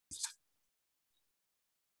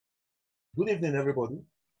Good evening, everybody.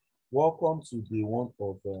 Welcome to day one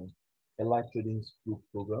of a live trading group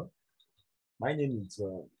program. My name is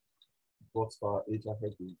Prosper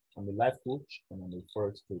Ejahedi. I'm a life coach and I'm a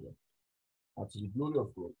forex trader. And to the glory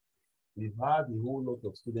of God, we've had a whole lot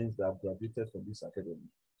of students that have graduated from this academy.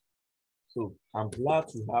 So I'm glad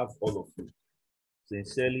to have all of you.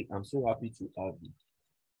 Sincerely, I'm so happy to have you.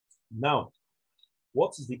 Now,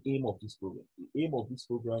 what is the aim of this program? The aim of this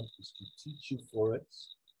program is to teach you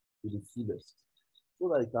forex to the fullest, so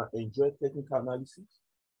that you can enjoy technical analysis,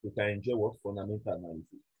 you can enjoy what fundamental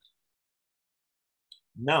analysis.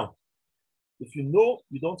 Now, if you know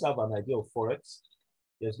you don't have an idea of forex,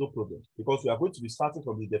 there's no problem, because we are going to be starting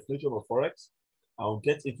from the definition of forex and we'll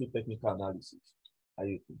get into technical analysis. Are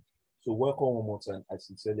you okay? So welcome one more time. I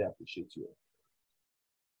sincerely appreciate you.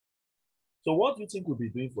 So what do you think we'll be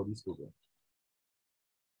doing for this program?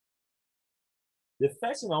 The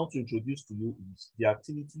first thing I want to introduce to you is the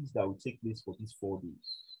activities that will take place for these 4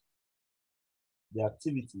 days. The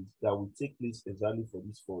activities that will take place exactly for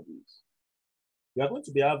these 4 days. We are going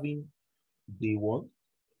to be having day 1,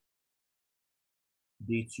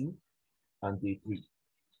 day 2, and day 3.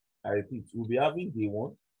 I repeat, we'll be having day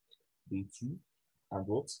 1, day 2, and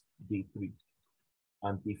what? Day 3,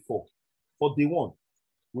 and day 4. For day 1,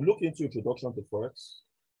 we'll look into introduction to forex.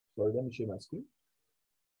 Sorry, let me share my screen.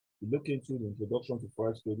 We'll look into the introduction to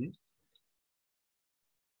forex trading.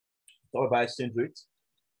 Talk about exchange rate,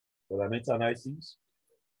 fundamental analysis,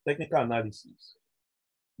 technical analysis.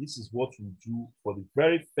 This is what we do for the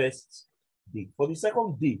very first day. For the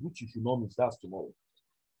second day, which you should not miss, that's tomorrow.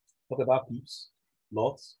 Talk about pips,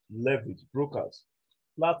 lots, leverage, brokers,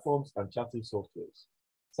 platforms, and charting softwares,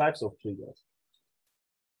 types of traders,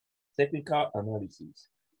 technical analysis.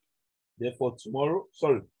 Therefore, tomorrow,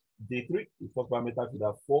 day 3, we talk about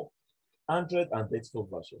MetaTrader 4, Android and desktop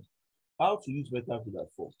version. How to use MetaTrader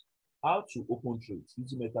 4. How to open trades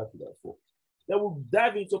using MetaTrader 4. Then we'll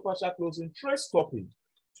dive into partial closing, trade stopping,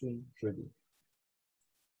 swing trading.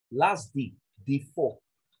 Last day, day 4,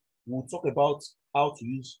 we'll talk about how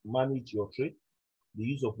to manage your trade, the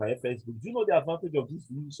use of my FX book. Do you know the advantage of this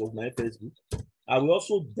use of my FX book? I will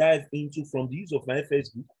also dive into, from the use of my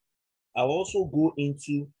FX book, I will also go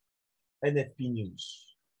into NFP news,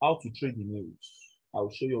 how to trade the news. I will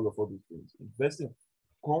show you all these things. Investing,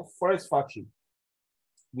 Forex Factory.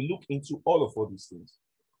 We look into all these things.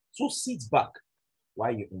 So sit back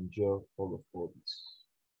while you enjoy all this.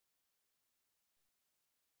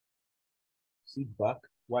 Sit back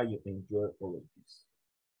while you enjoy all of this.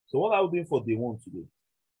 So what are we doing for day 1 today?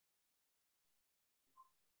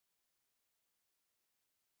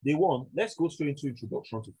 Day 1, let's go straight into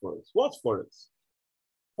introduction to forex. What's forex?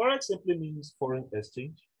 Forex simply means foreign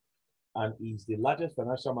exchange and is the largest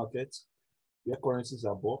financial market where currencies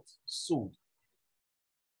are bought, sold,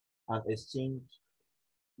 and exchanged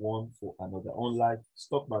one for another. Unlike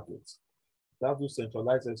stock markets, that do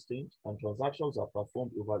centralized exchange and transactions are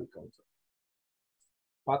performed over the counter.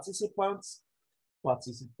 Participants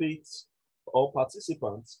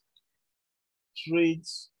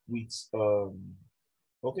trades with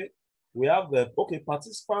we have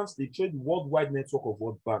participants, they trade worldwide network of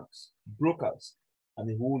world banks, brokers, and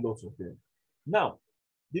a whole lot of them. Now,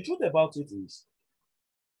 the truth about it is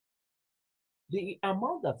the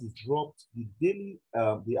amount that is dropped,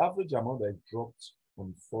 the average amount that is dropped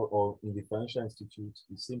in the financial institute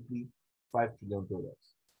is simply $5 trillion.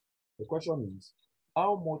 The question is,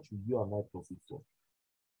 how much will you and I profit for?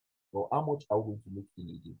 Or how much are we going to make in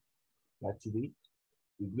a day? Like today,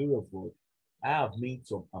 the glory of God, I have made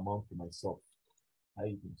some amount for myself.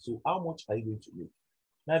 So how much are you going to make?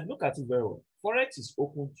 Now, look at it very well. Forex is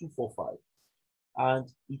open 245, and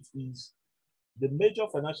it is the major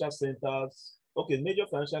financial centers. Major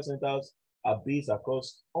financial centers are based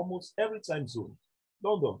across almost every time zone.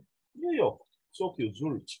 London, New York, Tokyo,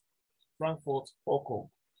 Zurich, Frankfurt, Hong Kong,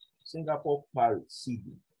 Singapore, Paris,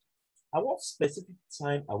 Sydney. At what specific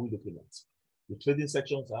time are we looking at? The trading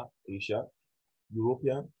sections are Asia,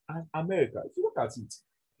 European, and America. If you look at it,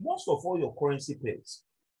 most of all your currency pairs,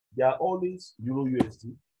 they are always Euro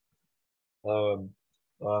USD, AUD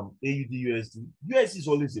USD. USD is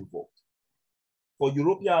always involved. For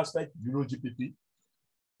European aspect, Euro GBP.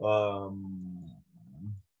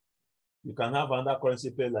 You can have another currency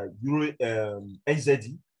pair like Euro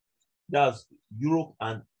NZD. That's Europe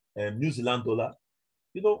and New Zealand dollar.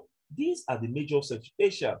 You know, these are the major sections.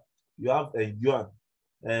 Asia, you have yuan,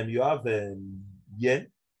 you have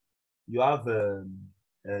yen, you have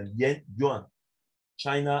yen, yuan,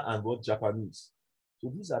 China, and what Japanese. So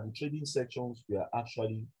these are the trading sections we are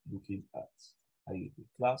actually looking at.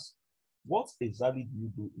 Class, what exactly do you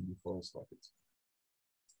do in the forex market?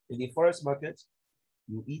 In the forex market,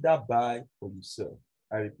 you either buy or you sell.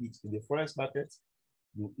 I repeat, in the forex market,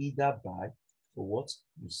 you either buy or what?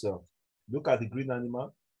 You sell. Look at the green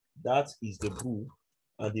animal. That is the bull.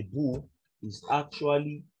 And the bull is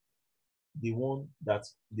actually the one that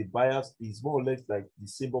the buyers is more or less like the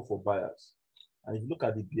symbol for buyers. And if you look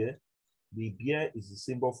at the bear is the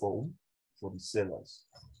symbol for whom? For the sellers.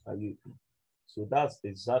 Are you? So that's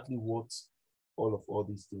exactly what all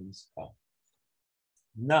these things are.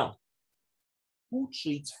 Now, who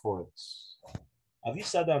trades Forex? Have you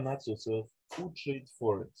sat down and asked yourself, who trades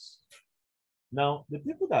Forex? Now, the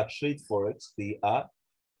people that trade Forex, they are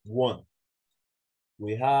one.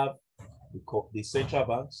 We have the central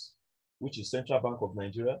banks, which is Central Bank of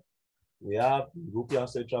Nigeria. We have the European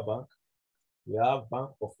Central Bank. We have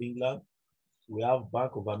Bank of England. We have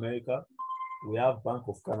Bank of America. We have Bank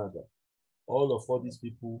of Canada. All these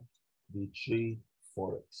people, they trade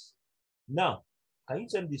Forex. Now, can you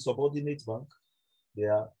tell me the subordinate bank? They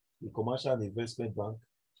are the Commercial and Investment Bank,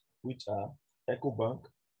 which are EcoBank,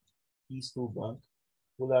 Keystone Bank,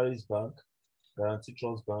 Polaris Bank, Guaranty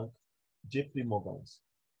Trust Bank, JP Morgan's.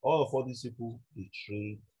 All these people, they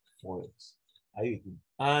trade Forex. Are you agree?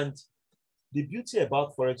 And the beauty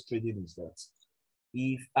about Forex trading is that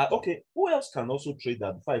if, okay, who else can also trade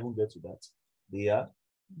that before I even get to that? They are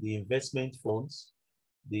the investment funds,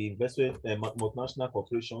 the investment multinational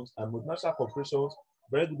corporations, and multinational corporations,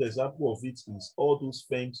 very good example of it is all those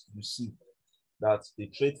firms you see that they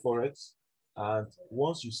trade Forex. And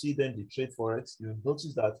once you see them, they trade Forex, you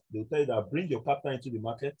notice that they'll tell you that bring your capital into the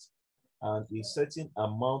market and a certain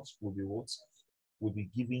amount will be what? Will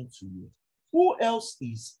be given to you. Who else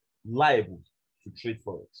is liable to trade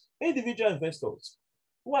Forex? Individual investors.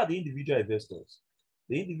 Who are the individual investors?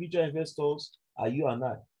 The individual investors are you and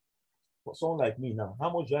I. For someone like me now,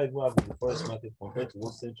 how much do I even have in the forex market compared to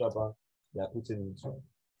what central bank they are putting into?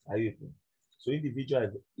 Are you agree? So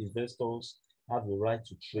individual investors have the right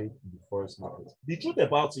to trade in the forex market. The truth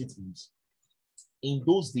about it is, in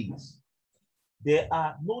those days, there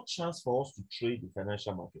are no chance for us to trade the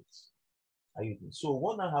financial markets. Are you agree? So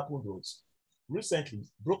what now happened was, recently,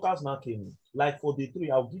 brokers now came in. Like for day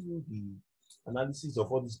 3, I'll give you the analysis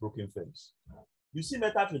of all these broking firms. You see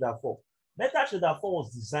MetaTrader 4. MetaTrader 4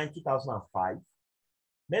 was designed 2005.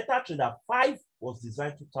 MetaTrader 5 was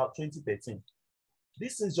designed 2013.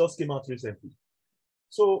 These things just came out recently.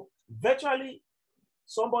 So virtually,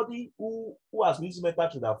 somebody who has been using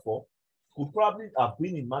MetaTrader 4 could probably have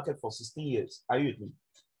been in market for 16 years. Are you with me?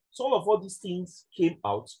 So all these things came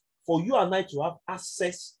out for you and I to have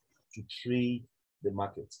access to trade the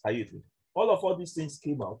market. Are you with me? All these things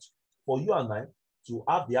came out for you and I to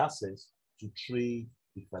have the access to trade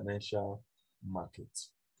the financial market.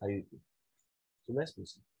 Are you with me? So let's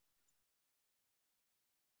proceed.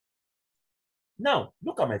 Now,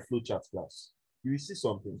 look at my flowchart class. You will see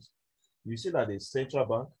some things. You see that there's central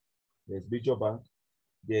bank, there's major bank,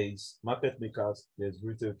 there is market makers, there's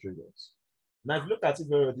retail traders. Now, if you look at it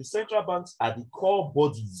very well, the central banks are the core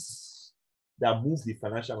bodies that move the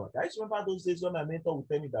financial market. I just remember those days when my mentor would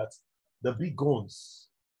tell me that the big guns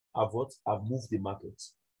have moved the market.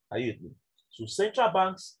 Are you with me? So central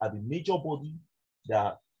banks are the major body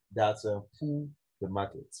that pull the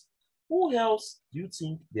market. Who else do you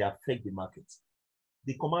think they affect the market?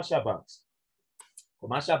 The commercial banks.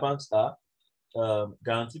 Commercial banks are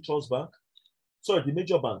Guaranty Trust Bank. Sorry, the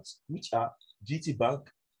major banks, which are GT Bank,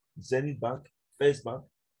 Zenith Bank, First Bank.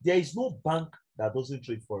 There is no bank that doesn't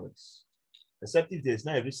trade Forex. Except if there's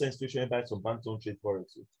not a recent situation whereby some banks don't trade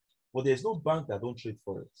Forex. But there's no bank that don't trade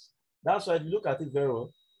Forex. That's why if you look at it very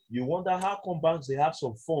well, you wonder how come banks, they have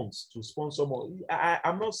some funds to sponsor more.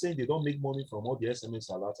 I'm not saying they don't make money from all the SMS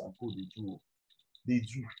alerts and co. They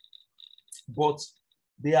do. But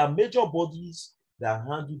there are major bodies that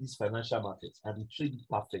handle this financial market and they trade it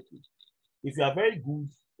perfectly. If you are very good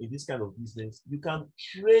in this kind of business, you can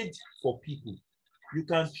trade for people. You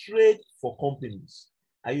can trade for companies.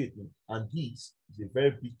 Are you with me? And this is a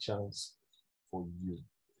very big chance for you.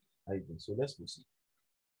 Are you with me? So let's proceed.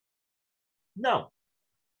 Now,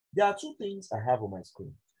 there are two things I have on my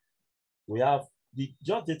screen. We have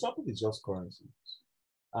the topic is just currency.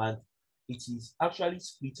 And it is actually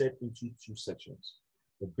split into two sections,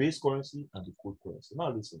 the base currency and the code currency.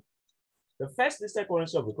 Now listen, the first listed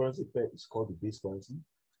currency of the currency pair is called the base currency,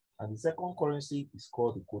 and the second currency is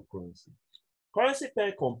called the code currency. Currency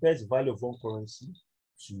pair compares the value of one currency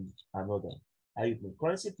to another.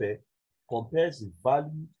 Currency pair compares the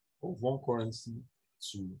value of one currency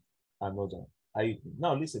to another.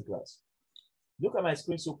 Now listen, class. Look at my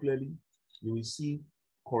screen so clearly. You will see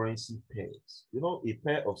currency pairs. You know, a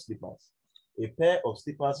pair of slippers. A pair of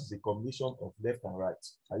slippers is a combination of left and right.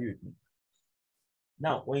 Are you with me?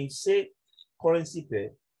 Now, when you say currency pair,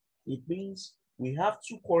 it means we have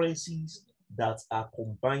two currencies that are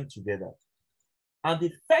combined together. And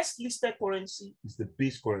the first listed currency is the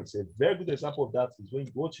base currency. A very good example of that is when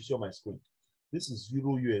you go to see on my screen. This is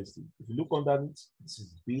Euro USD. If you look underneath, this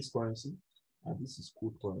is base currency, and this is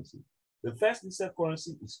quote currency. The first listed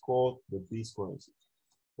currency is called the base currency,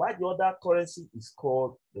 while the other currency is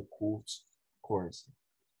called the quote currency.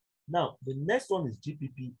 Now, the next one is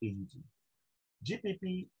GBP AUD.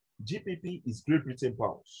 GBP is Great Britain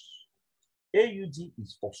pounds. AUD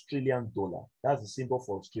is Australian dollar. That's the symbol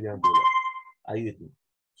for Australian dollar. Are you with me?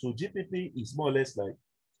 So GBP is more or less like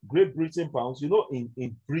Great Britain pounds. You know,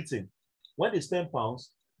 in Britain, when they spend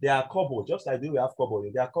pounds, they are kobo, just like we have kobo.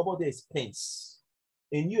 They are kobo, there is pence.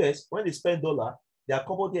 In US, when they spend dollar, they are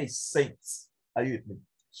kobo, there is cents. Are you with me?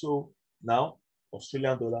 So now,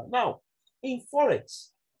 Australian dollar. Now, in Forex,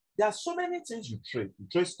 there are so many things you trade. You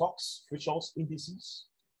trade stocks, futures, indices,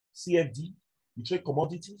 CFD, you trade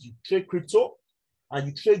commodities, you trade crypto, and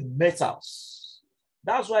you trade metals.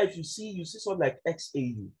 That's why if you see something like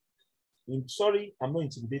XAU. Sorry, I'm not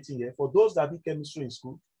intimidating here. For those that did chemistry in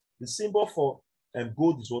school, the symbol for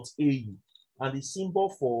gold is what? AU. And the symbol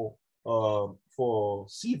for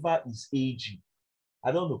silver is AG.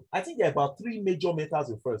 I don't know. I think there are about 3 major metals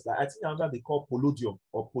in Forex. Like I think another they call palladium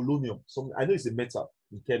or polonium. So I know it's a metal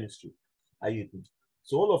in chemistry. Are you with me?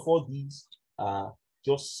 So all these are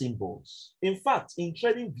just symbols. In fact, in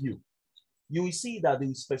trading view, you will see that they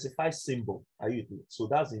will specify symbol. Are you with me? So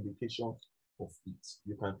that's the indication of it.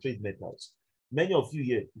 You can trade metals. Many of you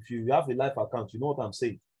here, if you have a live account, you know what I'm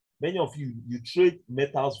saying. Many of you trade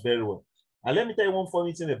metals very well. And let me tell you one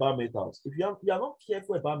funny thing about metals. If you are not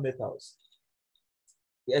careful about metals,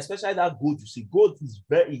 especially that gold, you see, gold is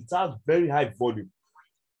it has very high volume.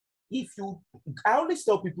 I always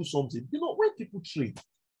tell people something, you know, when people trade,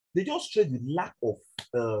 they just trade with lack of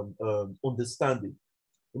understanding.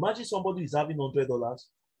 Imagine somebody is having $100,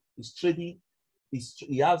 he's trading,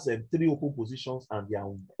 he has 3 open positions and they are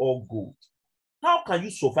all gold. How can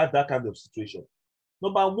you survive that kind of situation?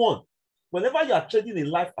 Number one, whenever you are trading a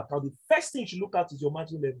live account, the first thing you should look at is your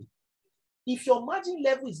margin level. If your margin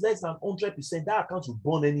level is less than 100%, that account will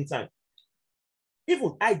burn anytime.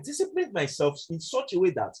 Even I discipline myself in such a way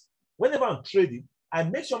that whenever I'm trading, I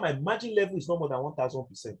make sure my margin level is not more than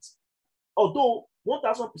 1,000%. Although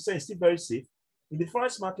 1,000% is still very safe, in the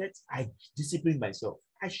forex market, I discipline myself.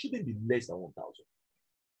 I shouldn't be less than 1,000.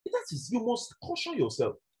 That is, you must caution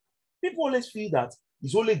yourself. People always feel that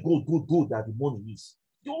it's only gold that the money is.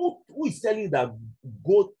 Who is telling you that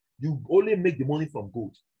gold, you only make the money from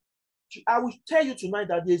gold? I will tell you tonight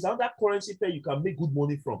that there's another currency pair you can make good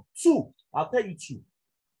money from. 2, I'll tell you 2.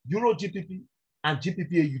 Euro GBP and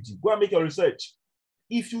GBP AUD. Go and make your research.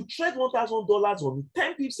 If you trade $1,000 on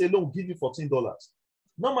 10 pips alone will give you $14.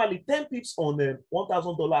 Normally, 10 pips on a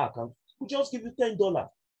 $1,000 account will just give you $10.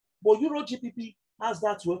 But Euro GBP has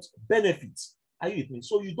that what benefits. Are you with me?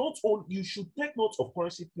 So you should take note of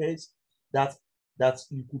currency pairs that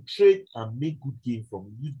you could trade and make good gain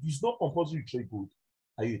from. It's not compulsory to trade gold.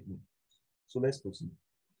 Are you with me? So let's proceed.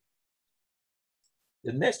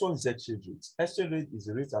 The next one is exchange rate. Exchange rate is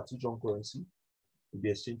the rate at which one currency will be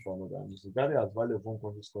exchanged for another, and is regarded as value of one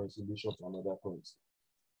country's currency in relation to another currency.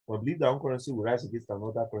 We believe that one currency will rise against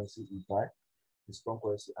another currency, we buy the strong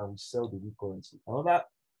currency and we sell the weak currency. Another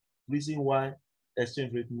reason why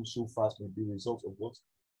exchange rate moves so fast may be a result of what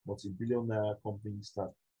multi-billion naira companies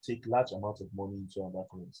that take large amounts of money into another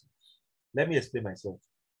currency. Let me explain myself.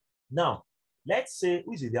 Now, let's say,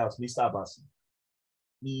 who is in the house? Mr. Abasi.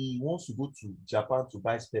 He wants to go to Japan to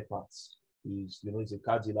buy spare parts. He's a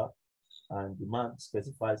car dealer, and the man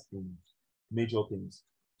specifies in major things.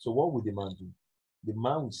 So what would the man do? The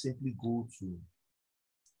man will simply go to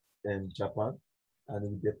Japan and he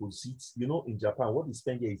will deposit. In Japan, what they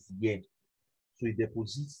spend here is yen. So he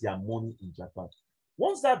deposits their money in Japan.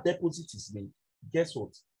 Once that deposit is made, guess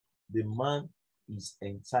what? The man is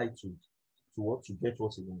entitled to get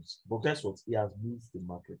what he wants. But guess what? He has moved the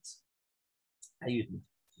market. Are you with me?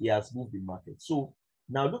 He has moved the market. So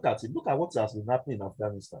now look at it. Look at what has been happening in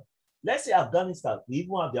Afghanistan. Let's say Afghanistan, they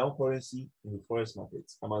even have their own currency in the forex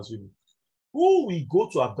market. I'm assuming. Who will go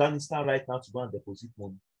to Afghanistan right now to go and deposit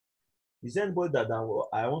money? Is there anybody that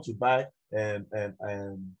I want to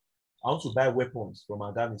buy weapons from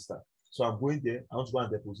Afghanistan? So I'm going there. I want to go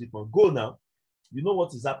and deposit money. Go now. You know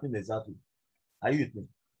what is happening exactly. Are you with me?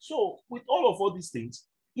 So with all these things,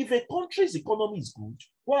 if a country's economy is good,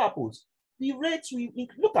 what happens? The rates will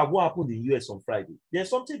look at what happened in the US on Friday. There's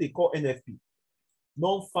something they call NFP,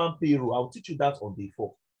 non-farm payroll. I'll teach you that on day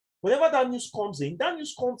 4. Whenever that news comes in, that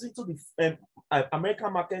news comes into the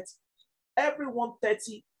American market every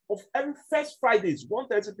 1:30 of every first Fridays,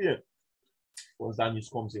 1:30 p.m. Once that news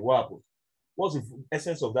comes in, what happens? What's the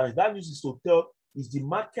essence of that? That news is to tell, is the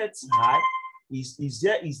market high? Is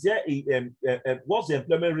there what's the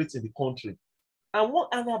employment rate in the country? And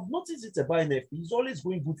I've noticed it about NFP, it's always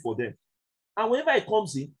going good for them. And whenever it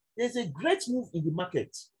comes in, there's a great move in the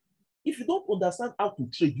market. If you don't understand how to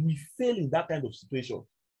trade, you will fail in that kind of situation.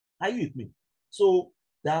 Are you with me? So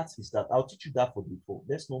that is that. I'll teach you that for the phone.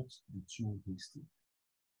 Let's not be too hasty.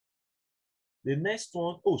 The next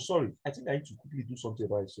one, oh, sorry. I think I need to quickly do something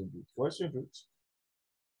about exchange rate. For exchange rate,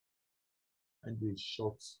 and do a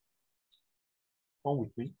short. Come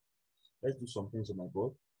with me. Let's do some things on my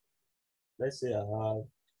board. Let's say I have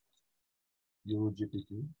Euro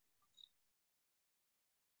GBP.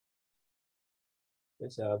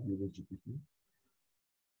 Let's say I have Euro GBP.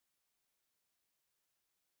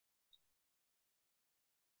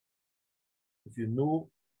 If you know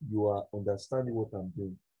you are understanding what I'm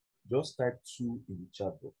doing, just type 2 in the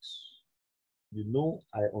chat box. You know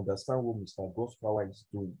I understand what Mr. God's Power is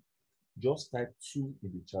doing. Just type 2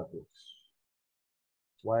 in the chat box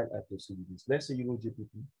while I proceed with this. Let's say Euro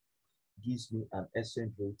GBP gives me an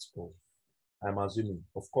exchange rate of, I'm assuming,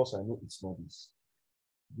 of course I know it's not this,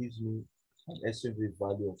 gives me an exchange rate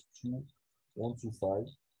value of 2,125.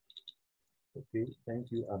 Okay,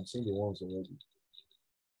 thank you. I'm seeing the ones already.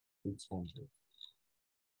 800.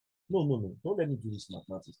 No, don't let me do this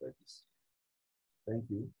mathematics like this. Thank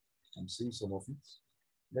you. I'm seeing some of it.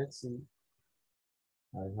 Let's say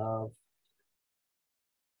I have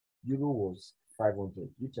Euro was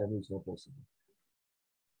 500, which I know is not possible.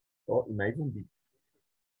 Or it might even be.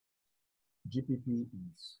 GBP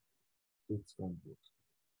is 800.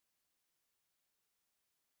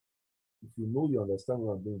 If you know you understand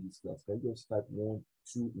what I'm doing in this class, can you just type 1,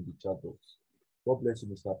 2 in the chat box? God bless you,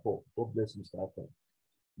 Mr. Paul. God bless you, Mr. Akon.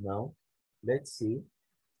 Now, let's say,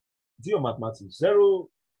 do your mathematics. 0,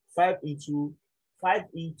 5 into 5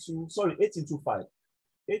 into, sorry, 8 into 5.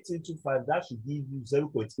 8 into 5, that should give you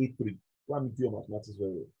 0.83. Let me do your mathematics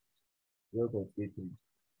very well. 0.83.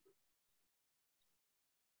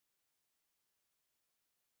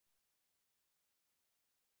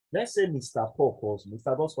 Let's say Mr. Paul calls me.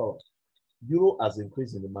 Mr. God's Power, Euro has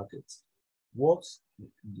increased in the market. What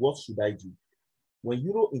should I do? When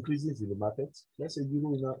Euro increases in the market, let's say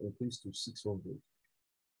Euro now increase to 600.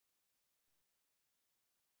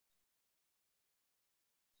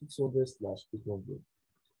 600 slash 800.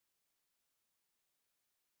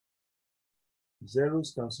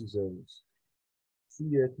 Zeros cancel zeros. 2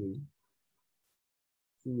 year 3,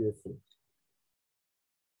 2 year 4.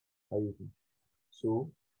 How you think?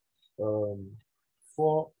 So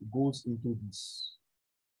 4 goes into this.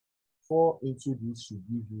 4 into this should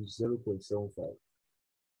give you 0.75.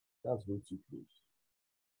 That's way too close.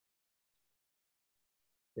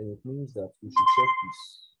 And it means that we should check this.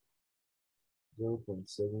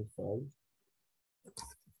 0.75.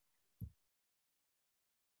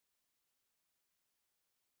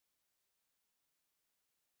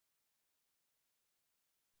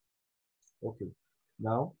 Okay.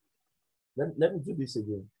 Now, let me do this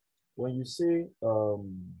again. When you say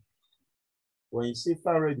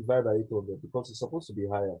 500 divided by 800, because it's supposed to be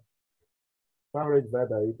higher. 500 divided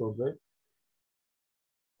by 800.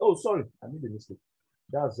 Oh, sorry, I made a mistake.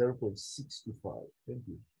 That's 0.625. Thank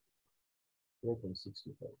you.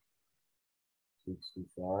 0.625.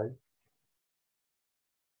 65.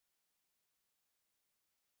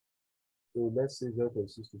 So let's say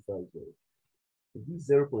 0.625 there. If this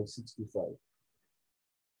 0.625,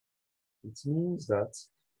 it means that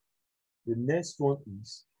the next one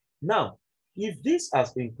is, now, if this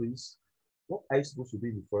has increased, what are you supposed to do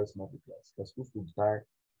in the Forex market class? You're supposed to buy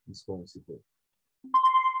this currency pair.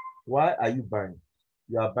 Why are you buying?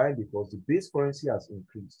 You are buying because the base currency has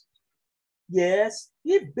increased. Yes,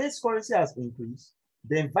 if base currency has increased,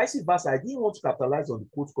 then vice versa. I didn't want to capitalize on the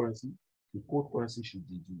quote currency. The quote currency should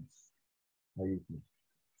reduce.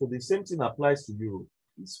 So the same thing applies to euro.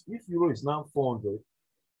 If euro is now 400,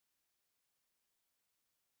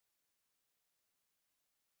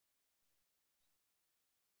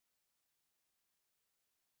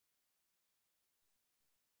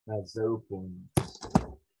 that's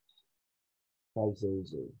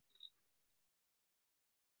 0.500.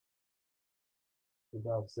 So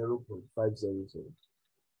that's 0.500.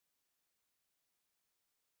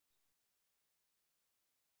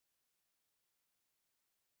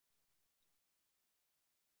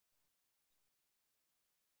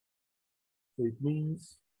 So it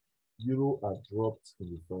means euro are dropped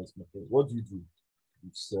in the first market. What do? You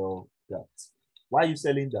sell that. Why are you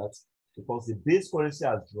selling that? Because the base currency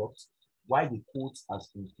has dropped, while the quote has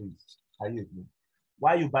increased. Are you with me?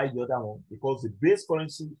 Why you buy the other one? Because the base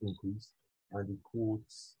currency increased and the quote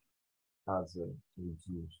has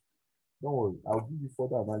reduced. Don't worry, I'll give you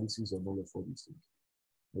further analysis on all of these things.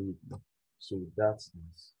 Are you with me? So that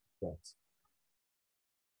is that.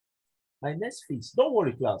 My next phase, don't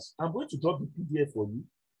worry, class. I'm going to drop the PDF for you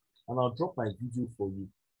and I'll drop my video for you.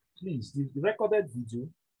 Please, the recorded video,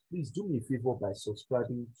 please do me a favor by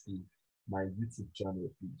subscribing to my YouTube channel,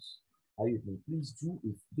 please. Are you with me? Please do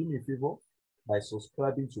me a favor by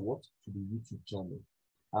subscribing to what? To the YouTube channel.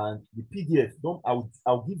 And the PDF,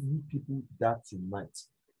 I'll give you people that tonight.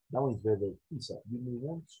 That one is very, very please, sir. You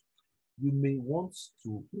may want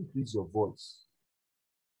to increase your voice.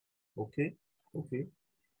 Okay? Okay.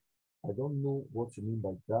 I don't know what you mean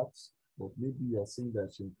by that, but maybe you are saying that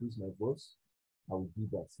I should increase my voice. I will do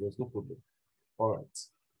that. There's no problem. All right.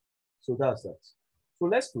 So that's that. So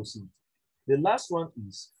let's proceed. The last one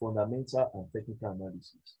is fundamental and technical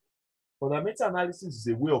analysis. Fundamental analysis is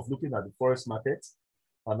a way of looking at the forex market,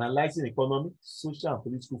 analyzing economic, social, and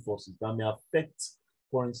political forces that may affect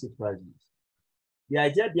currency prices. The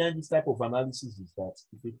idea behind this type of analysis is that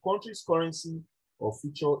if a country's currency or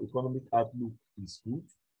future economic outlook is good,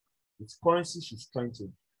 its currency should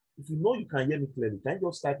strengthen. If you know you can hear me clearly, can you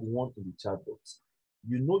just type 1 in the chat box?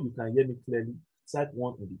 You know you can hear me clearly, type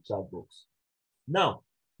 1 in the chat box. Now,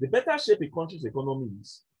 the better shape a country's economy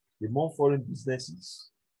is, the more foreign businesses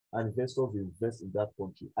and investors will invest in that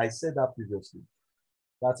country. I said that previously,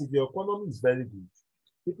 that if your economy is very good,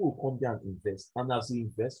 people will come there and invest. And as they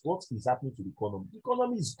invest, what is happening to the economy? The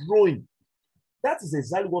economy is growing. That is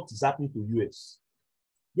exactly what is happening to US.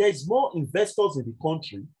 There is more investors in the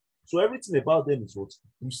country, so everything about them is what's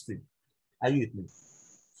boosting. Are you with me?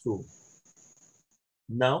 So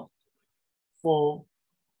now for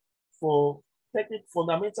technical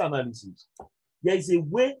fundamental analysis, there is a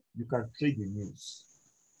way you can trade the news.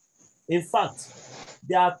 In fact,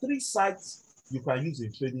 there are 3 sites you can use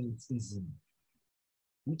in trading easily,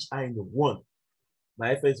 which I know. 1,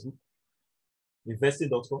 my FS book,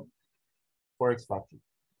 investing.com, Forex Factory.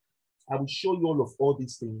 I will show you all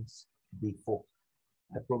these things before.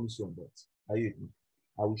 I promise you on that. Are you with me?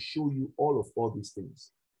 I will show you all these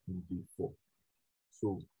things in before.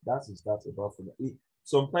 So that is that about fundamental.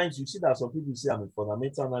 Sometimes you see that some people say I'm a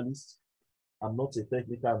fundamental analyst. I'm not a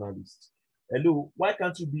technical analyst. Hello, why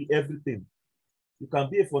can't you be everything? You can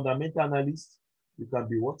be a fundamental analyst. You can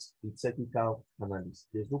be what? A technical analyst.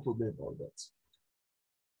 There's no problem about that.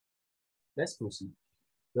 Let's proceed.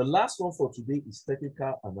 The last one for today is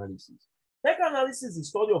technical analysis. Technical analysis is the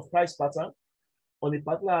study of price pattern on a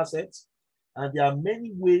particular asset, and there are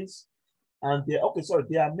many ways, there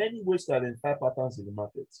are many ways to identify patterns in the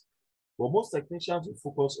market. But most technicians will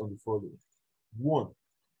focus on the following. 1,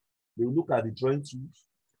 they will look at the drawing tools,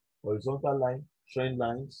 horizontal line, trend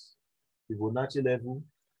lines, Fibonacci level,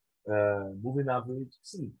 moving average.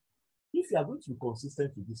 See, if you are going to be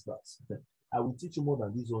consistent with this class, I will teach you more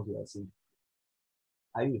than these ones we are saying.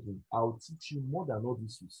 Are you with me? I will teach you more than all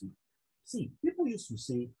this you see. See, people used to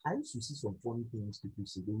say, I used to see some funny things people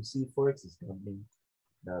say. They will say Forex is gambling.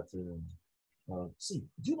 That see,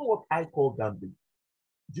 do you know what I call gambling?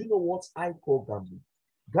 Do you know what I call gambling?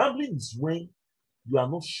 Gambling is when you are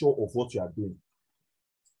not sure of what you are doing.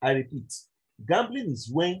 I repeat, gambling is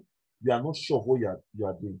when you are not sure of what you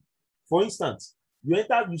are doing. For instance,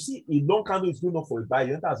 you see a long candle is going up for a buy,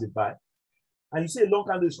 you enter as a buy, and you see a long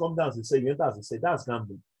candle is coming down as a sell, you enter as a sell. That's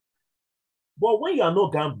gambling. But when you are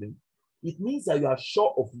not gambling, it means that you are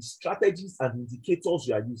sure of the strategies and indicators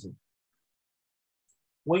you are using.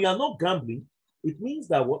 When you are not gambling, it means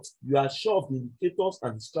that what? You are sure of the indicators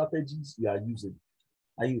and the strategies you are using.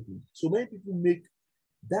 Are you with me? So many people make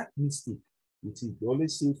that mistake with it. They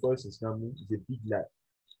always say Forex is gambling. It's a big lie.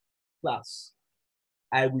 Class,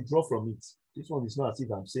 I withdraw from it. This one is not as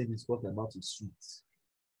if I'm saying this because my mouth is sweet.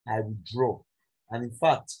 I withdraw. And in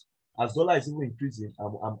fact, as dollar is even increasing,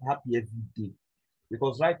 I'm happy every day.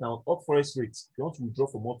 Because right now, hot Forex rates, if you want to withdraw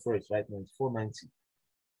from hot Forex right now, it's 490.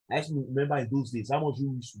 I actually remember in those days how much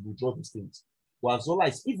you used to withdraw these things. But as dollar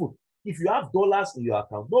is even, if you have dollars in your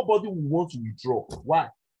account, nobody will want to withdraw. Why?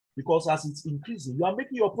 Because as it's increasing, you are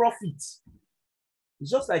making your profits.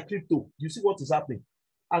 It's just like crypto. You see what is happening.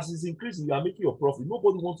 As it's increasing, you are making your profit.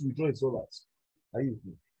 Nobody wants to withdraw his dollars. Are you with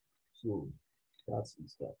me? So that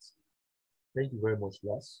is that. Thank you very much,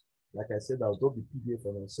 class. Like I said, I'll drop the PDF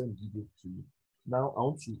and I'll send the video to you. Now, I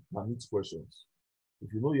want to permit questions.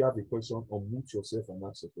 If you know you have a question, unmute yourself and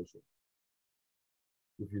ask a question.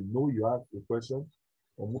 If you know you have a question,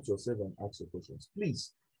 unmute yourself and ask your questions.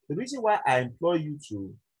 Please, the reason why I employ you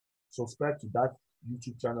to subscribe to that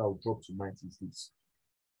YouTube channel I'll drop tonight is this.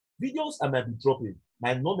 Videos I might be dropping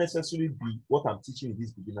might not necessarily be what I'm teaching in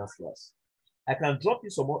this beginner's class. I can drop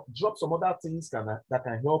some other things that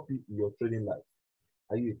can help you in your trading life.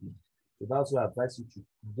 Are you with me? So that's why I advise you to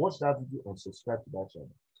watch that video and subscribe to that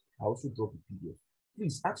channel. I also drop a PDF.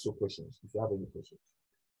 Please ask your questions if you have any questions.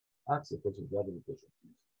 Ask your questions if you have any questions,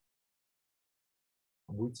 please.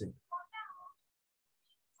 I'm waiting.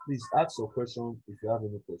 Please ask your question if you have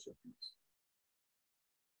any question, please.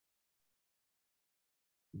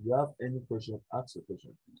 If you have any question, ask your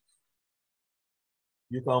question, please.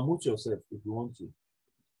 You can unmute yourself if you want to.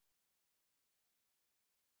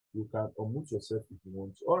 You can unmute yourself if you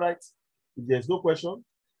want to. All right. If there's no question,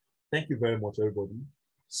 thank you very much, everybody.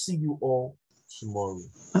 See you all tomorrow.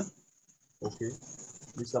 Okay.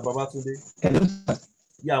 Mr. Babatunde? Hello.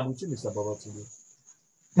 Yeah, I'm with you, Mr. Babatunde.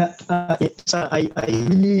 Sir, I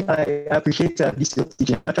really appreciate this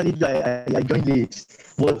teaching. Actually, I joined late,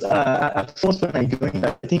 but at first when I joined,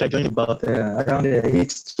 I think I joined about around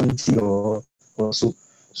 8:20 or so.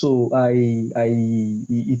 So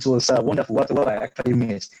it was wonderful what I actually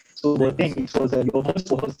missed. So but then it was your voice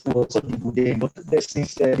was so good then, but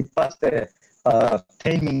since the past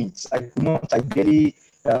 10 minutes, I barely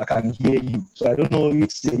can hear you. So I don't know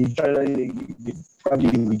if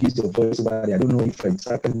probably reduce your voice over there. I don't know if it's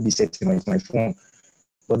actually set in my phone.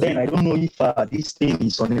 But then I don't know if this thing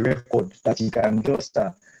is on a record that you can just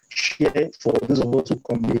share for those of us who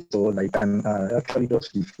come late, or like can actually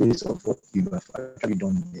just rephrase of what you have actually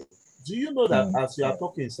done there. Do you know that as you are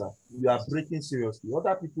talking, sir, you are breaking seriously?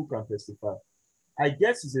 Other people can testify. I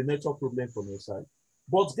guess it's a network problem from your side.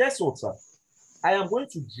 But guess what, sir? I am going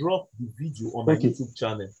to drop the video on my YouTube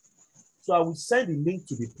channel. So I will send the link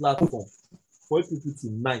to the platform for people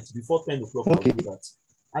tonight before 10 o'clock. I'll do that.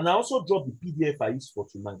 And I also drop the PDF I used for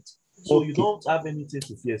tonight. So you don't have anything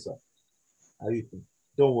to fear, sir. Are you think?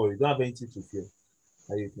 Don't worry, you don't have anything to fear.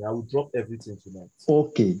 Are you think? I will drop everything tonight.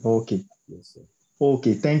 Okay. Yes, sir.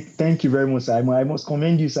 Okay, thank you very much, sir. I must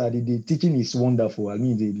commend you, sir. The teaching is wonderful. I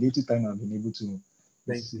mean, the little time I've been able to.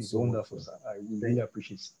 Thank you so wonderful, much, sir. I really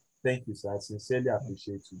appreciate it. Thank you, sir. I sincerely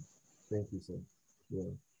appreciate you. Thank you, sir.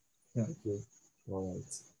 Yeah. Okay. All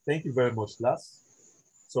right. Thank you very much, class.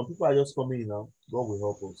 Some people are just coming in now. God will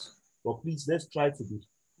help us. But please, let's try to be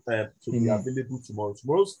available tomorrow.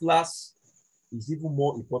 Tomorrow's class is even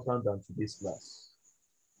more important than today's class.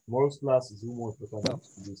 Tomorrow's class is even more important than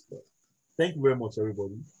today's class. Thank you very much,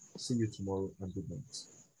 everybody. See you tomorrow and good night.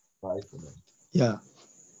 Bye for now. Yeah.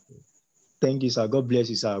 Thank you, sir. God bless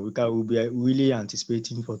you, sir. We'll be really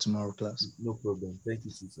anticipating for tomorrow class. No problem. Thank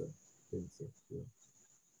you, sir. Thank you, sir. Yeah.